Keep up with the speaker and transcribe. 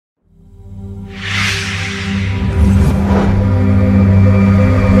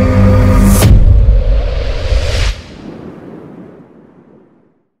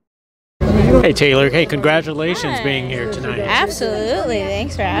Hi, Taylor. Hey, congratulations being here tonight. Absolutely.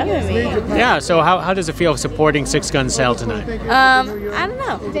 Thanks for having me. Yeah, so how does it feel supporting Six Gun Sal tonight? I don't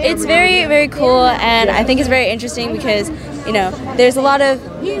know. It's very, very cool, and I think it's very interesting because, you know, there's a lot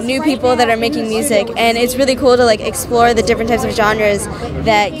of new people that are making music, and it's really cool to, like, explore the different types of genres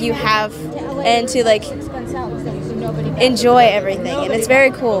that you have and to, like, enjoy everything, and it's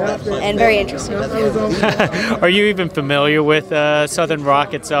very cool and very interesting. Are you even familiar with Southern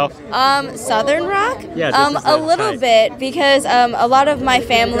rock itself? Southern rock? Yeah, a little bit, because a lot of my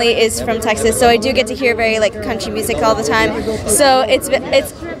family is from Texas, so I do get to hear very like country music all the time. So it's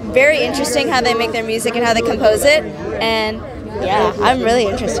very interesting how they make their music and how they compose it, and yeah, I'm really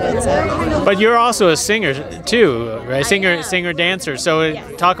interested. So. But you're also a singer too, right? Singer, dancer. So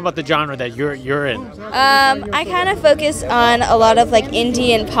talk about the genre that you're in. I kind of focus on a lot of like indie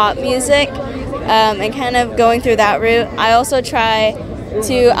and pop music, and kind of going through that route. I also try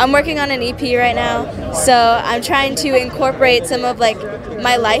to. I'm working on an EP right now, so I'm trying to incorporate some of like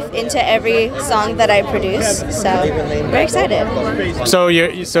my life into every song that I produce. So I'm very excited. So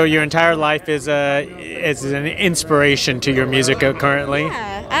your entire life is an inspiration to your music currently?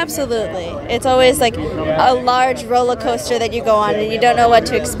 Yeah, absolutely. It's always like a large roller coaster that you go on and you don't know what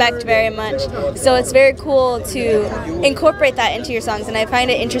to expect very much. So it's very cool to incorporate that into your songs, and I find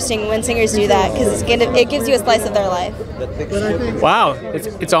it interesting when singers do that because it gives you a slice of their life. Wow,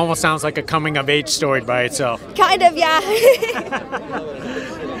 it almost sounds like a coming of age story by itself. Kind of, yeah.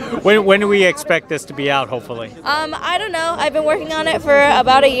 When do we expect this to be out, hopefully? I don't know. I've been working on it for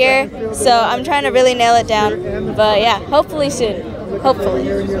about a year, so I'm trying to really nail it down. But yeah, hopefully soon. Hopefully.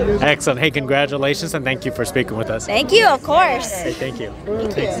 Excellent. Hey, congratulations, and thank you for speaking with us. Thank you, of course. Hey, thank you.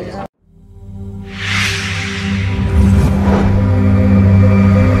 Thanks.